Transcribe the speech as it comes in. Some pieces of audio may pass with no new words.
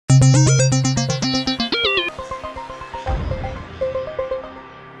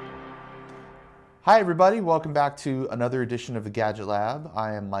Hi everybody, welcome back to another edition of the Gadget Lab.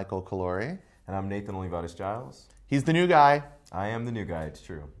 I am Michael Calore. And I'm Nathan Olivares-Giles. He's the new guy. I am the new guy, it's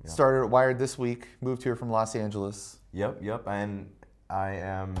true. Yep. Started at Wired this week, moved here from Los Angeles. Yep, and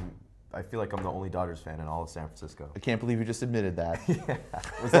I feel like I'm the only Dodgers fan in all of San Francisco. I can't believe you just admitted that. Yeah.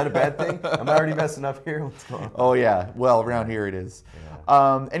 Was that a bad thing? Am I already messing up here? What's going on? Oh yeah, well around here it is.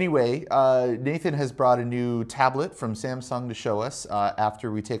 Yeah. Anyway, Nathan has brought a new tablet from Samsung to show us.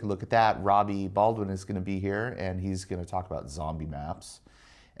 After we take a look at that, Robbie Baldwin is going to be here and he's going to talk about zombie maps.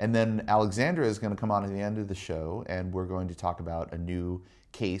 And then Alexandra is going to come on at the end of the show and we're going to talk about a new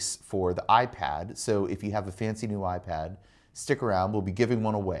case for the iPad. So if you have a fancy new iPad, stick around, we'll be giving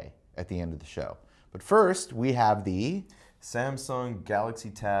one away at the end of the show. But first, we have the Samsung Galaxy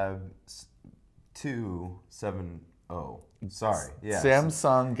Tab 2 7.0. Sorry, yeah.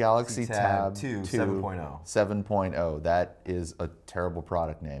 Samsung Galaxy Tab 2 7.0. 7.0. That is a terrible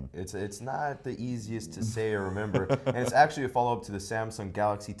product name. It's not the easiest to say or remember, and it's actually a follow-up to the Samsung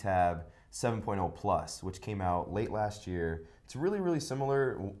Galaxy Tab 7.0 Plus, which came out late last year. It's really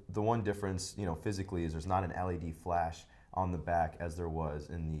similar. The one difference, physically, is there's not an LED flash on the back as there was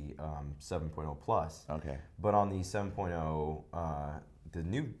in the 7.0 Plus. Okay. But on the 7.0,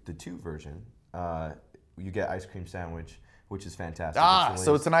 the 2 version, you get ice cream sandwich, which is fantastic.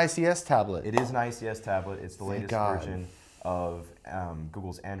 So it's an ICS tablet. It is an ICS tablet. It's the latest version of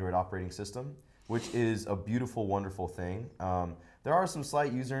Google's Android operating system, which is a beautiful, wonderful thing. There are some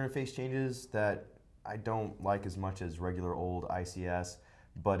slight user interface changes that I don't like as much as regular old ICS,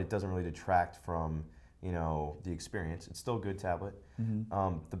 but it doesn't really detract from the experience. It's still a good tablet.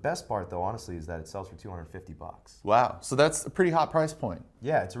 Mm-hmm. The best part, though, honestly, is that it sells for $250. Wow, so that's a pretty hot price point.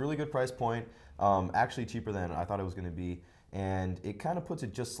 Yeah, it's a really good price point. Actually cheaper than I thought it was going to be. And it kind of puts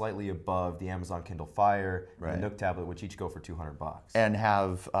it just slightly above the Amazon Kindle Fire and the Nook tablet, which each go for $200. And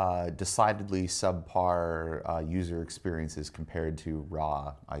have decidedly subpar user experiences compared to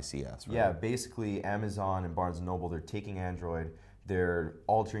raw ICS, right? Yeah, basically Amazon and Barnes & Noble, they're taking Android, they're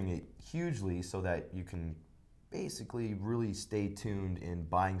altering it hugely so that you can basically really stay tuned in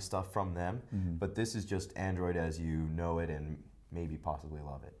buying stuff from them. Mm-hmm. But this is just Android as you know it and maybe possibly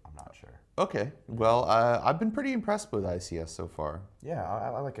love it. I'm not sure. Okay. Well, I've been pretty impressed with ICS so far. Yeah,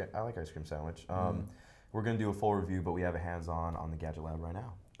 I like it. I like ice cream sandwich. We're going to do a full review, but we have a hands-on on the Gadget Lab right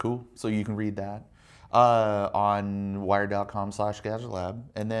now. Cool. So you can read that on wired.com/gadgetlab.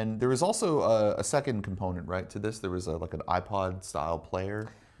 And then there was also a second component, right, to this. There was like an iPod-style player.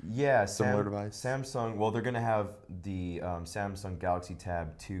 Yeah, similar device. Samsung, well, they're going to have the Samsung Galaxy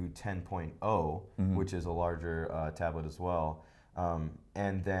Tab 2 10.0, mm-hmm. which is a larger tablet as well.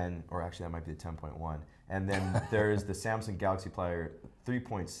 And then, or actually that might be the 10.1. And then there is the Samsung Galaxy Player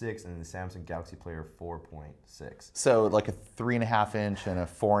 3.6 and the Samsung Galaxy Player 4.6. So like a 3.5 inch and a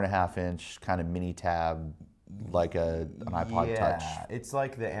 4.5 inch kind of mini tab, like an iPod Touch. Yeah, it's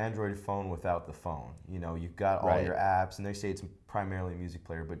like the Android phone without the phone. You've got all your apps, and they say it's primarily a music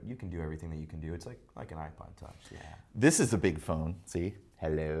player, but you can do everything that you can do. It's like an iPod Touch. Yeah. This is a big phone. See.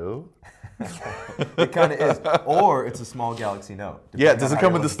 Hello? It kind of is. Or it's a small Galaxy Note. Yeah, does it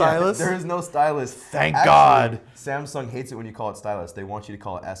come with the stylus? There is no stylus. Thank God. Samsung hates it when you call it stylus. They want you to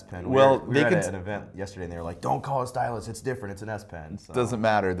call it S Pen. Well, we were at an event yesterday and they were like, don't call it stylus, it's different, it's an S Pen. So. Doesn't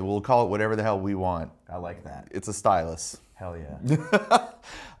matter. We'll call it whatever the hell we want. I like that. It's a stylus. Hell yeah.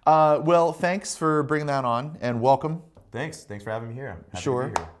 Well, thanks for bringing that on and welcome. Thanks for having me here. Happy sure.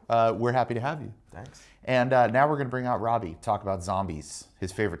 to be here. We're happy to have you. Thanks. And now we're going to bring out Robbie, talk about zombies,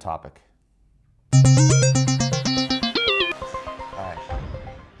 his favorite topic. All right.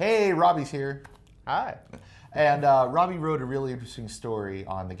 Hey, Robbie's here. Hi. And Robbie wrote a really interesting story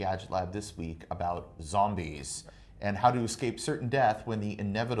on the Gadget Lab this week about zombies and how to escape certain death when the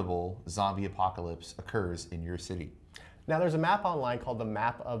inevitable zombie apocalypse occurs in your city. Now there's a map online called the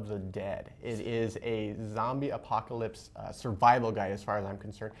Map of the Dead. It is a zombie apocalypse survival guide as far as I'm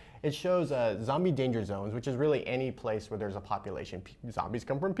concerned. It shows zombie danger zones, which is really any place where there's a population. Zombies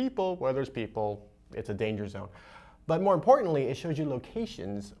come from people. Where there's people, it's a danger zone. But more importantly, it shows you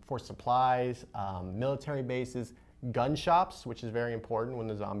locations for supplies, military bases, gun shops, which is very important when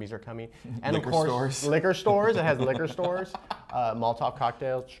the zombies are coming. And liquor of course, stores. Liquor stores. It has liquor stores, Molotov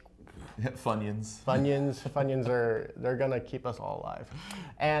cocktails. Funyuns. Funyuns they're gonna keep us all alive.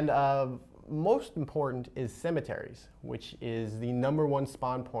 And most important is cemeteries, which is the #1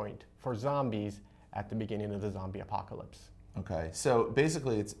 spawn point for zombies at the beginning of the zombie apocalypse. Okay, so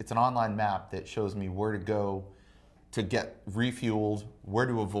basically it's an online map that shows me where to go to get refueled, where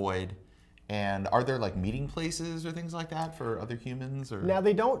to avoid, And are there like meeting places or things like that for other humans? Or? Now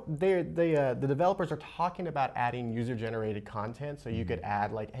they don't. The developers are talking about adding user-generated content, so you could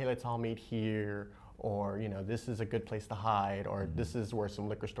add like, hey, let's all meet here, or this is a good place to hide, or this is where some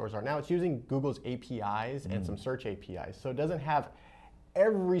liquor stores are. Now it's using Google's APIs and some search APIs, so it doesn't have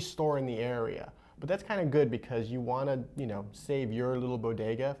every store in the area. But that's kind of good because you want to save your little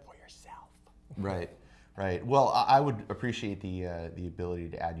bodega for yourself. Right. Right. Well, I would appreciate the ability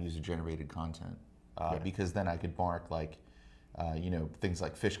to add user-generated content because then I could mark like, things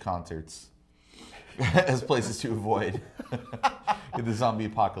like fish concerts as places to avoid in the zombie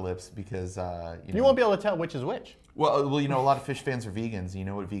apocalypse because you won't be able to tell which is which. Well, a lot of fish fans are vegans. You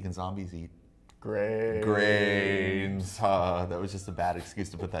know what vegan zombies eat? Grains. That was just a bad excuse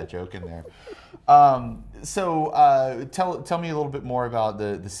to put that joke in there. So tell me a little bit more about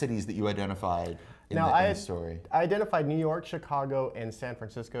the cities that you identified. In the story. I identified New York, Chicago, and San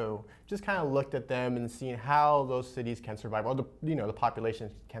Francisco. Just kind of looked at them and seen how those cities can survive, or the population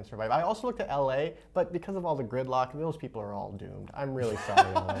can survive. I also looked at LA, but because of all the gridlock, those people are all doomed. I'm really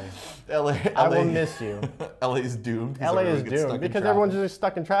sorry, LA. I will miss you. LA is doomed. LA is doomed because everyone's just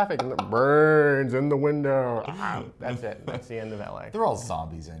stuck in traffic and it burns in the window. That's it. That's the end of LA. They're all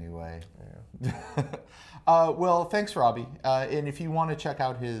zombies anyway. Yeah. Well, thanks, Robbie. And if you want to check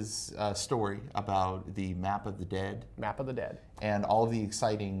out his story about the Map of the Dead. Map of the Dead. And all the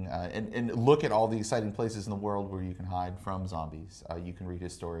exciting, and look at all the exciting places in the world where you can hide from zombies, you can read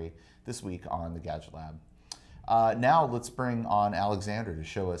his story this week on the Gadget Lab. Now let's bring on Alexandra to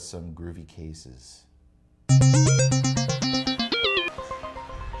show us some groovy cases.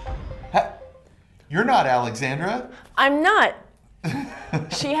 You're not Alexandra. I'm not.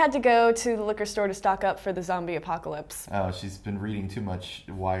 She had to go to the liquor store to stock up for the zombie apocalypse. Oh, she's been reading too much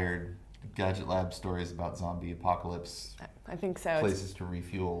Wired Gadget Lab stories about zombie apocalypse. I think so. Places to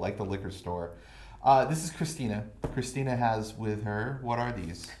refuel, like the liquor store. This is Christina. Christina has with her, what are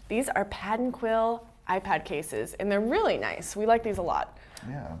these? These are Pen Quill iPad cases, and they're really nice. We like these a lot.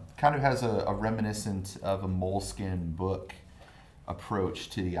 Yeah, kind of has a reminiscent of a moleskin book approach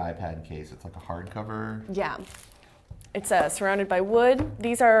to the iPad case. It's like a hardcover. Yeah. It's surrounded by wood.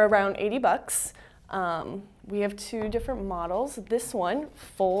 These are around $80. We have two different models. This one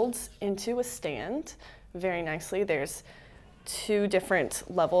folds into a stand very nicely. There's two different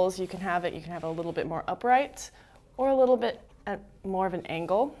levels. You can have it a little bit more upright or a little bit at more of an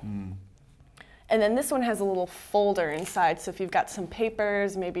angle. And then this one has a little folder inside. So if you've got some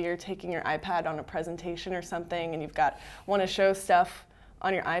papers, maybe you're taking your iPad on a presentation or something and want to show stuff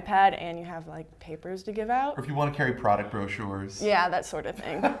on your iPad and you have like papers to give out. Or if you want to carry product brochures. Yeah, that sort of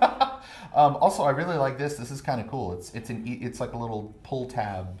thing. Also, I really like this. This is kind of cool. It's like a little pull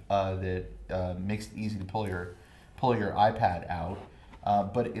tab that makes it easy to pull your iPad out.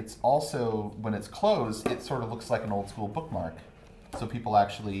 But it's also, when it's closed, it sort of looks like an old school bookmark. So people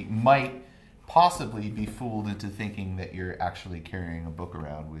actually might possibly be fooled into thinking that you're actually carrying a book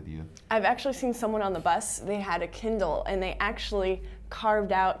around with you. I've actually seen someone on the bus, they had a Kindle and they actually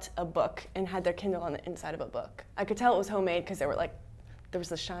carved out a book and had their Kindle on the inside of a book. I could tell it was homemade because there was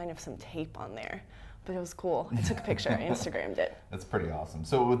the shine of some tape on there, but it was cool. I took a picture, I Instagrammed it. That's pretty awesome.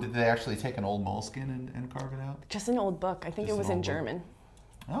 So did they actually take an old moleskin and carve it out? Just an old book. I think it was in German.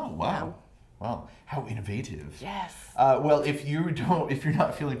 Oh, wow. Yeah. Wow, how innovative. Yes. Well, if you're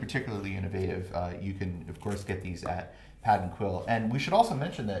not feeling particularly innovative, you can, of course, get these at Pen Quill. And we should also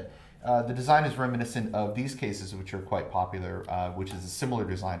mention that the design is reminiscent of these cases, which are quite popular, which is a similar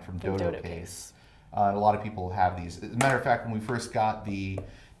design from Dodo Case. A lot of people have these. As a matter of fact, when we first got the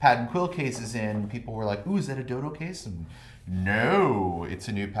Pen Quill cases in, people were like, ooh, is that a Dodo case? And no, it's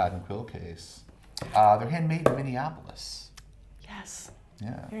a new Pen Quill case. They're handmade in Minneapolis. Yes.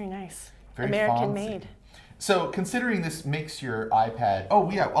 Yeah. Very nice. Very American fancy. made. So considering this makes your iPad,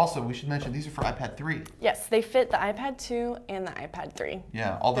 oh yeah, also we should mention these are for iPad 3. Yes, they fit the iPad 2 and the iPad 3.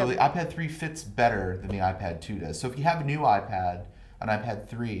 Yeah, although the iPad 3 fits better than the iPad 2 does. So if you have a new iPad, an iPad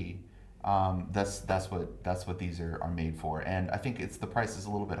 3, that's what these are made for. And I think the price is a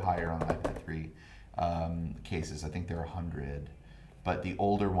little bit higher on the iPad 3 cases. I think they're $100, but the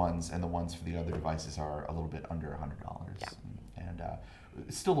older ones and the ones for the other devices are a little bit under $100. Yeah. And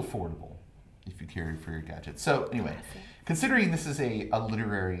it's still affordable if you carry for your gadget. So anyway, considering this is a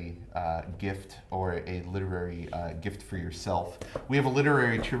literary gift or a literary gift for yourself, we have a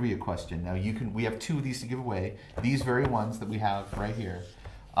literary trivia question. Now we have two of these to give away, these very ones that we have right here.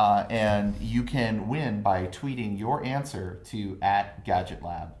 And you can win by tweeting your answer to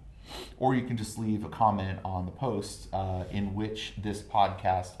 @GadgetLab. Or you can just leave a comment on the post in which this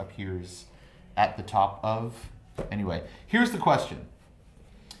podcast appears at the top of. Anyway, here's the question.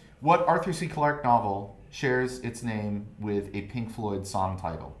 What Arthur C. Clarke novel shares its name with a Pink Floyd song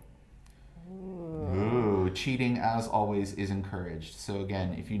title? Ooh, cheating as always is encouraged. So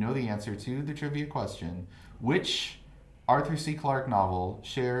again, if you know the answer to the trivia question, which Arthur C. Clarke novel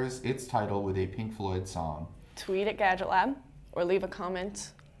shares its title with a Pink Floyd song? Tweet at Gadget Lab or leave a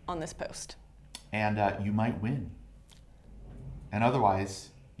comment on this post. And you might win. And otherwise,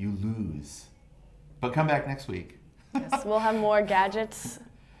 you lose. But come back next week. Yes, we'll have more gadgets,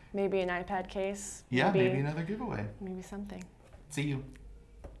 maybe an iPad case. Yeah, maybe another giveaway. Maybe something. See you.